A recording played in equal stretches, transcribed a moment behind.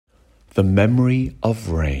The memory of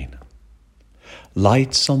rain.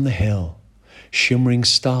 Lights on the hill, shimmering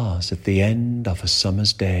stars at the end of a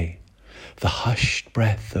summer's day, the hushed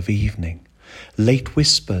breath of evening, late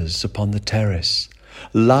whispers upon the terrace,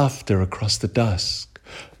 laughter across the dusk,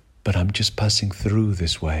 but I'm just passing through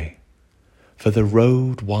this way. For the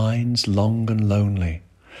road winds long and lonely,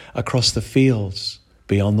 across the fields,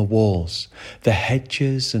 beyond the walls, the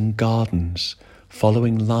hedges and gardens,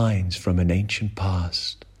 following lines from an ancient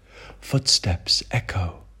past. Footsteps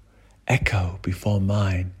echo before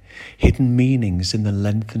mine, hidden meanings in the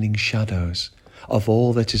lengthening shadows of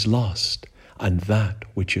all that is lost and that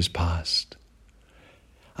which is past.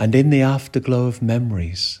 And in the afterglow of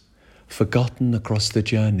memories, forgotten across the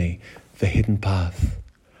journey, the hidden path,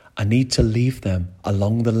 I need to leave them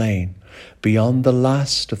along the lane, beyond the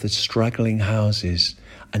last of the straggling houses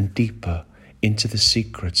and deeper into the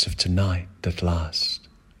secrets of tonight at last.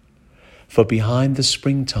 For behind the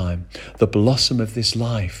springtime, the blossom of this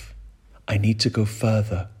life, I need to go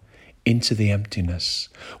further into the emptiness,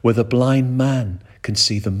 where the blind man can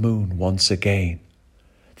see the moon once again,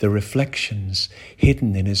 the reflections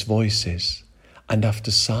hidden in his voices, and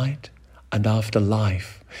after sight and after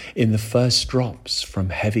life, in the first drops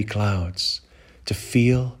from heavy clouds, to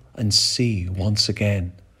feel and see once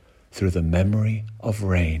again through the memory of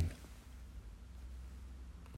rain.